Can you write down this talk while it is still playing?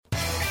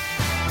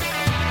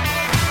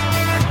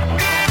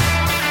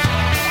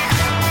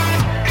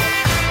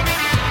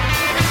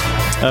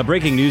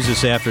Breaking news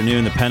this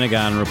afternoon, the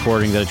Pentagon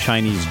reporting that a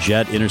Chinese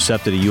jet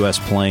intercepted a U.S.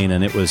 plane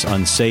and it was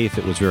unsafe.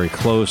 It was very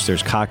close.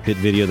 There's cockpit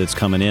video that's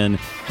coming in.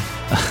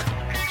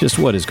 Just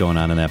what is going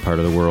on in that part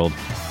of the world?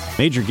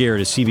 Major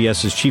Garrett is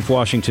CBS's Chief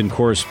Washington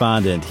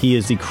Correspondent. He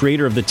is the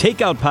creator of the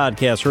Takeout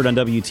podcast heard on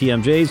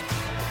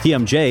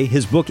TMJ.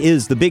 His book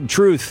is The Big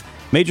Truth.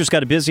 Major's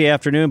got a busy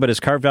afternoon, but has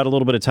carved out a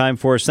little bit of time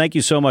for us. Thank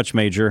you so much,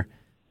 Major.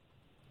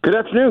 Good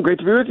afternoon. Great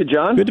to be with you,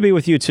 John. Good to be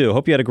with you, too.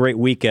 Hope you had a great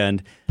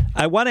weekend.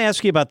 I want to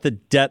ask you about the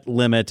debt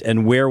limit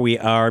and where we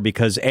are,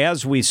 because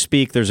as we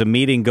speak, there's a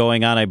meeting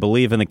going on, I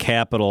believe, in the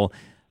Capitol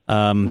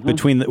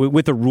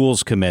with the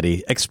Rules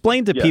Committee.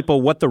 Explain to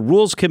people what the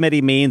Rules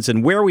Committee means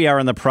and where we are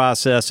in the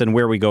process and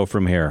where we go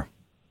from here.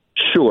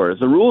 Sure.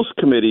 The Rules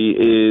Committee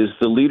is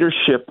the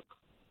leadership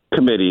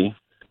committee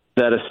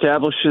that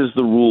establishes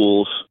the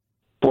rules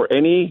for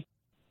any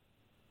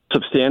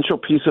substantial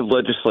piece of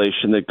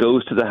legislation that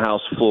goes to the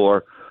House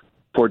floor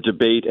for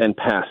debate and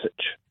passage.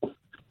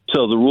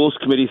 So the Rules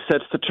Committee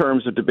sets the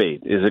terms of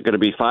debate. Is it going to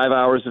be 5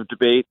 hours of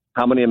debate?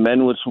 How many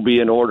amendments will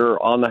be in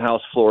order on the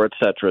House floor, et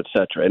cetera, et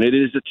cetera? And it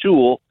is a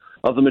tool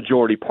of the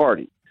majority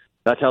party.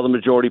 That's how the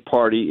majority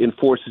party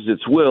enforces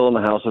its will in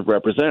the House of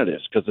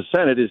Representatives, because the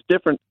Senate is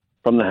different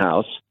from the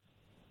House.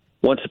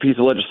 Once a piece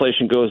of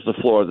legislation goes to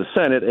the floor of the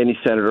Senate, any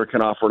senator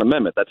can offer an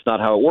amendment. That's not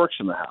how it works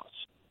in the House.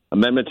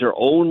 Amendments are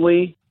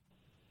only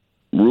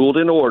ruled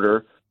in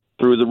order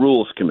through the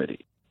Rules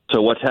Committee.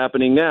 So what's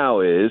happening now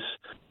is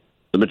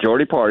the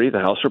majority party, the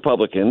House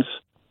Republicans,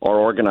 are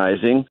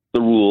organizing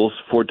the rules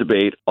for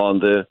debate on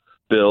the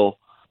bill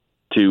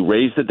to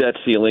raise the debt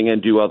ceiling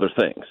and do other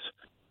things.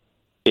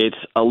 It's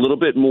a little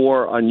bit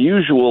more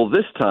unusual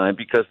this time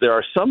because there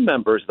are some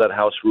members of that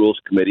House Rules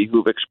Committee who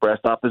have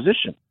expressed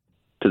opposition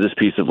to this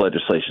piece of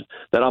legislation.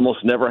 That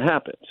almost never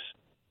happens.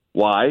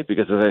 Why?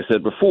 Because, as I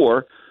said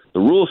before, the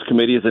Rules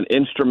Committee is an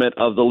instrument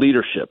of the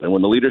leadership. And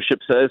when the leadership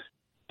says,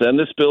 send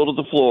this bill to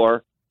the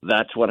floor,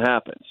 that's what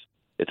happens.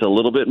 It's a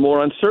little bit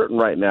more uncertain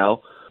right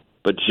now.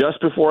 But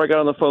just before I got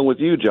on the phone with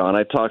you, John,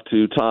 I talked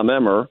to Tom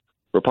Emmer,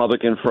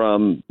 Republican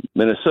from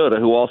Minnesota,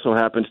 who also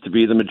happens to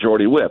be the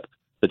majority whip,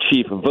 the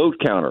chief vote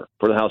counter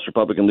for the House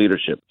Republican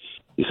leadership.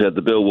 He said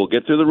the bill will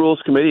get through the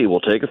Rules Committee. It will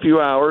take a few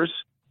hours.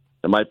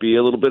 There might be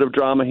a little bit of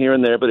drama here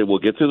and there, but it will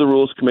get through the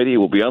Rules Committee. It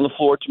will be on the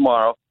floor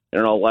tomorrow, and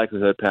in all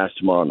likelihood, pass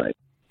tomorrow night.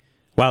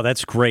 Wow,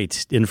 that's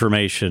great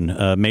information.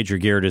 Major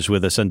Garrett is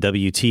with us on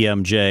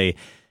WTMJ.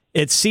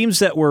 It seems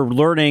that we're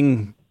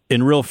learning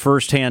in real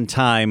firsthand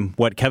time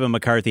what Kevin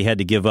McCarthy had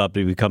to give up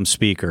to become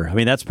Speaker. I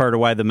mean, that's part of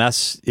why the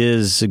mess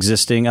is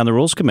existing on the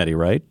Rules Committee,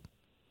 right?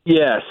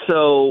 Yeah,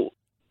 so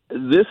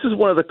this is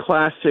one of the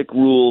classic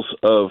rules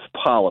of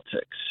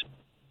politics.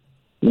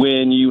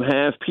 When you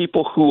have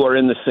people who are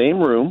in the same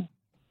room,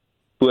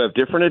 who have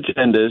different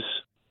agendas,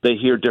 they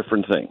hear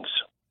different things.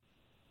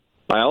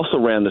 I also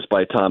ran this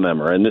by Tom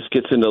Emmer, and this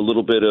gets into a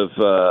little bit of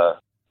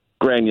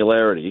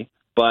granularity,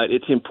 but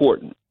it's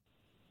important.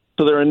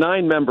 So there are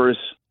 9 members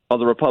of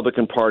the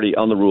Republican Party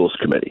on the Rules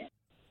Committee.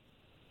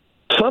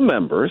 Some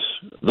members,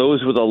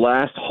 those were the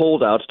last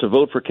holdouts to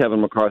vote for Kevin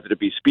McCarthy to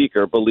be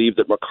Speaker, believe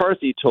that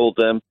McCarthy told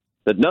them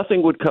that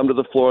nothing would come to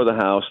the floor of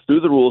the House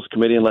through the Rules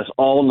Committee unless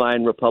all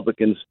 9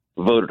 Republicans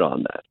voted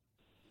on that.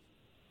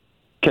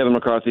 Kevin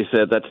McCarthy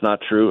said that's not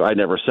true. I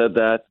never said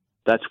that.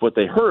 That's what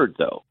they heard,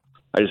 though.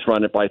 I just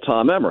run it by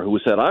Tom Emmer, who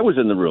said I was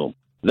in the room.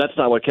 That's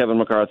not what Kevin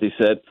McCarthy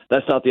said.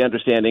 That's not the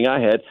understanding I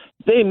had.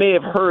 They may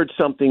have heard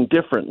something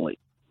differently.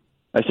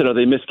 I said, are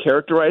they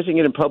mischaracterizing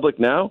it in public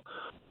now?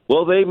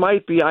 Well, they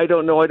might be. I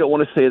don't know. I don't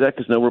want to say that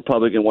because no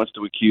Republican wants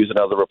to accuse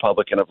another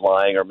Republican of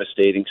lying or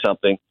misstating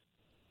something.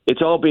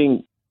 It's all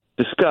being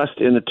discussed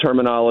in the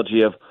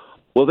terminology of,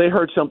 well, they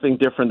heard something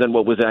different than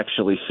what was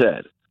actually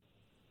said.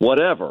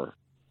 Whatever.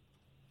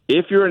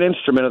 If you're an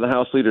instrument of the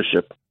House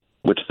leadership,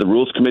 which the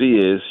Rules Committee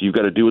is, you've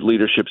got to do what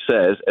leadership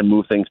says and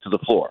move things to the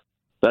floor.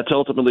 That's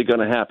ultimately going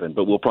to happen,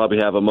 but we'll probably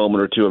have a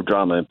moment or two of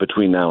drama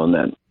between now and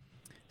then.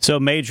 So,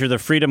 Major, the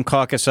Freedom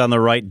Caucus on the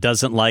right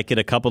doesn't like it.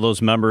 A couple of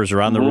those members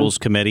are on the Rules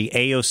Committee.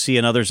 AOC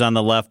and others on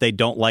the left, they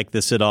don't like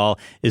this at all.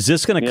 Is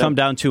this going to come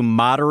down to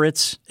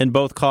moderates in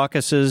both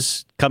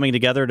caucuses coming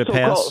together to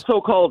pass?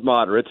 So-called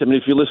moderates. I mean,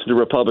 if you listen to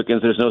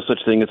Republicans, there's no such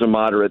thing as a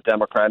moderate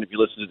Democrat. If you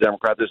listen to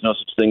Democrats, there's no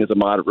such thing as a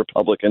moderate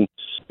Republican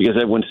because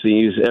everyone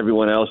sees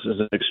everyone else as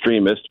an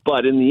extremist.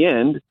 But in the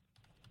end,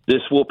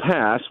 this will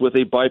pass with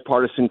a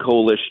bipartisan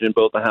coalition in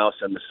both the House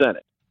and the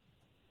Senate.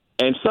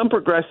 And some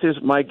progressives,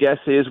 my guess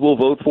is, will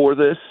vote for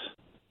this,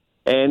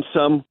 and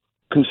some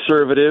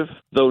conservative,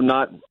 though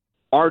not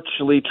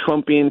archly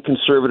Trumpian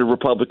conservative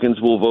Republicans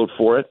will vote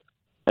for it,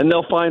 and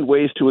they'll find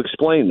ways to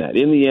explain that.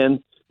 In the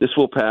end, this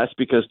will pass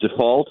because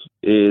default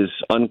is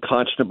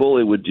unconscionable.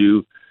 It would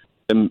do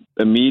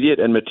immediate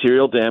and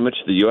material damage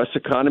to the U.S.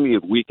 economy.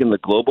 It would weaken the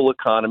global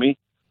economy,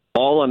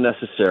 all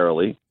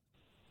unnecessarily.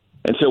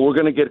 And so we're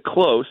going to get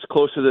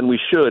closer than we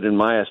should, in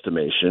my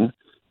estimation,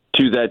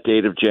 to that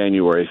date of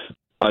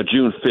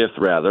June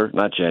 5th,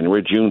 not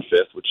January, June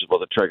 5th, which is what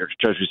the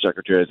Treasury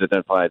Secretary has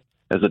identified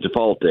as the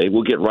default date.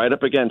 We'll get right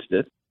up against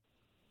it.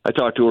 I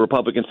talked to a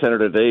Republican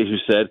senator today who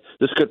said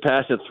this could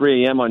pass at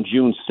 3 a.m. on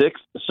June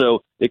 6th,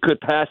 so it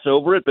could pass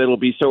over it, but it'll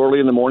be so early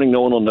in the morning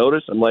no one will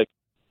notice. I'm like,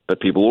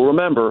 but people will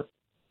remember.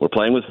 We're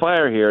playing with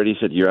fire here. And he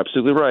said, you're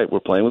absolutely right. We're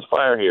playing with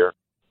fire here.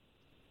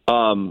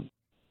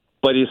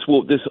 But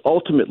this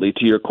ultimately,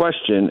 to your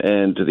question,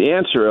 and to the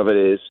answer of it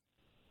is,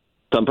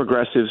 some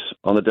progressives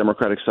on the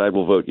Democratic side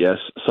will vote yes.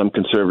 Some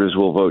conservatives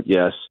will vote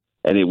yes.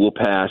 And it will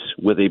pass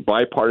with a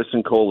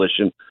bipartisan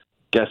coalition.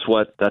 Guess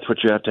what? That's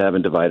what you have to have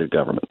in divided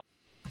government.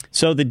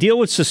 So the deal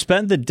would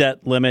suspend the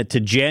debt limit to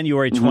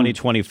January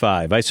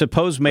 2025. I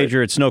suppose,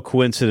 Major, it's no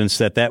coincidence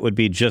that would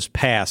be just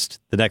past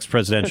the next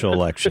presidential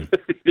election.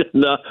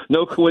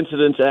 No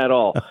coincidence at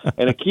all.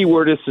 And a key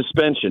word is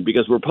suspension,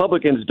 because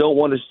Republicans don't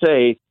want to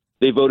say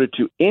they voted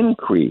to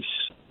increase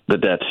the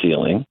debt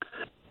ceiling.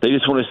 They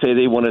just want to say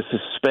they want to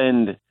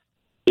suspend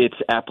its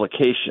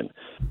application.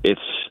 It's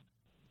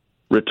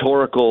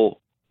rhetorical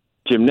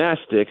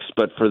gymnastics,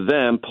 but for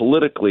them,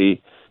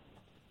 politically,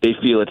 they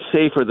feel it's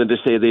safer than to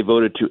say they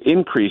voted to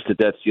increase the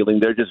debt ceiling.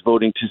 They're just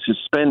voting to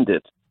suspend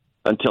it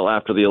until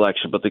after the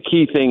election. But the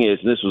key thing is,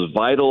 and this was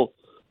vital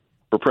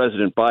for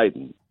President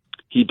Biden,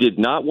 he did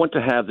not want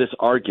to have this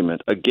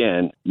argument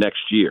again next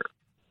year.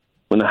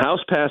 When the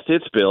House passed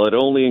its bill, it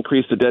only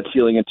increased the debt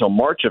ceiling until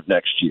March of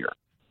next year.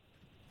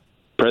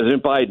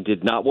 President Biden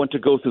did not want to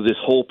go through this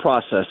whole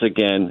process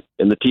again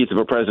in the teeth of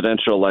a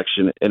presidential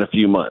election in a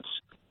few months.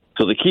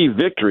 So the key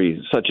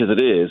victory, such as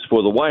it is,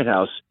 for the White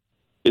House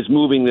is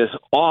moving this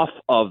off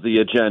of the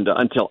agenda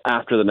until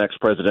after the next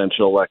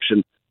presidential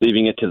election,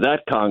 leaving it to that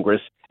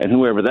Congress and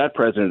whoever that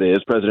president is,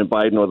 President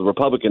Biden or the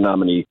Republican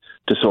nominee,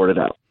 to sort it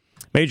out.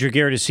 Major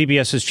Garrett is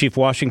CBS's Chief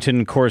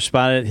Washington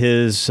Correspondent.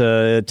 His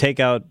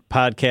Takeout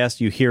podcast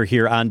you hear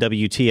here on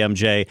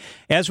WTMJ.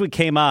 As we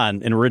came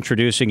on and we're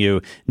introducing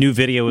you, new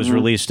video was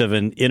released of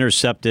an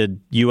intercepted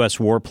U.S.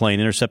 warplane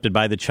intercepted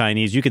by the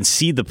Chinese. You can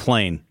see the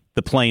plane.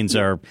 The planes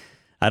are,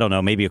 I don't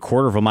know, maybe a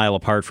quarter of a mile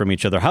apart from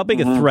each other. How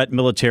big a threat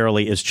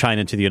militarily is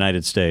China to the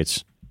United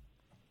States?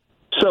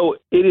 So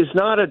it is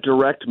not a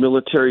direct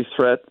military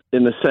threat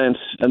in the sense,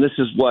 and this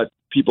is what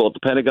people at the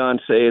Pentagon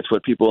say, it's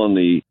what people in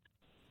the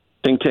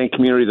think tank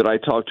community that I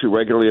talk to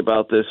regularly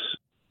about this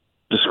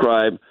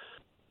describe.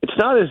 It's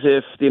not as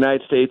if the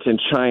United States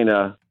and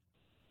China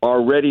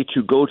are ready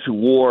to go to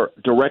war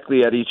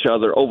directly at each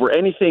other over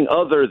anything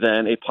other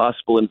than a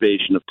possible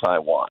invasion of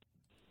Taiwan.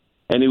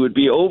 And it would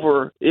be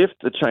over if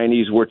the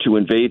Chinese were to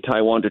invade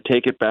Taiwan, to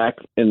take it back,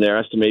 in their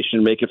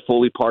estimation, make it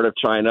fully part of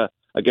China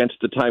against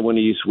the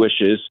Taiwanese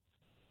wishes.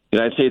 The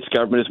United States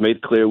government has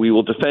made clear we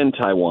will defend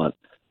Taiwan.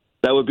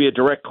 That would be a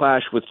direct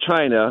clash with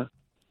China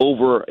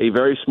over a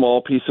very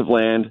small piece of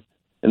land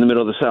in the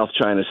middle of the South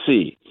China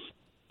Sea.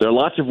 There are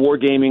lots of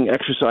wargaming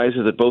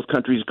exercises that both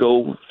countries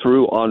go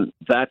through on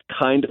that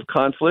kind of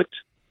conflict.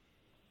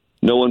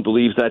 No one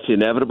believes that's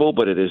inevitable,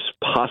 but it is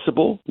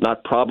possible,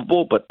 not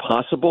probable, but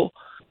possible.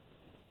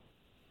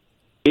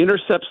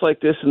 Intercepts like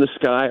this in the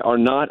sky are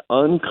not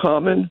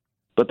uncommon,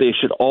 but they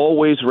should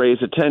always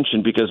raise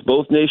attention, because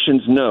both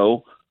nations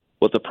know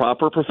what the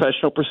proper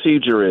professional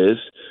procedure is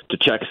to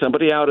check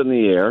somebody out in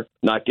the air,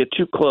 not get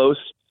too close,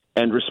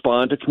 and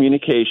respond to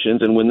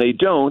communications. And when they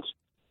don't,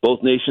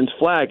 both nations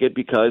flag it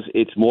because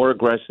it's more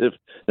aggressive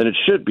than it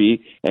should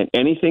be. And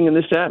anything in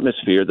this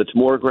atmosphere that's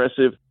more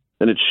aggressive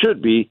than it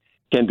should be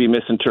can be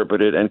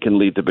misinterpreted and can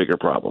lead to bigger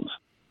problems.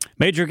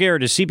 Major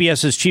Garrett is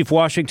CBS's Chief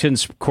Washington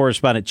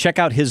Correspondent. Check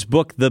out his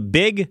book, The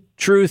Big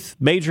Truth.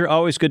 Major,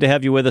 always good to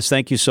have you with us.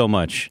 Thank you so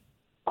much.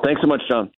 Thanks so much, John.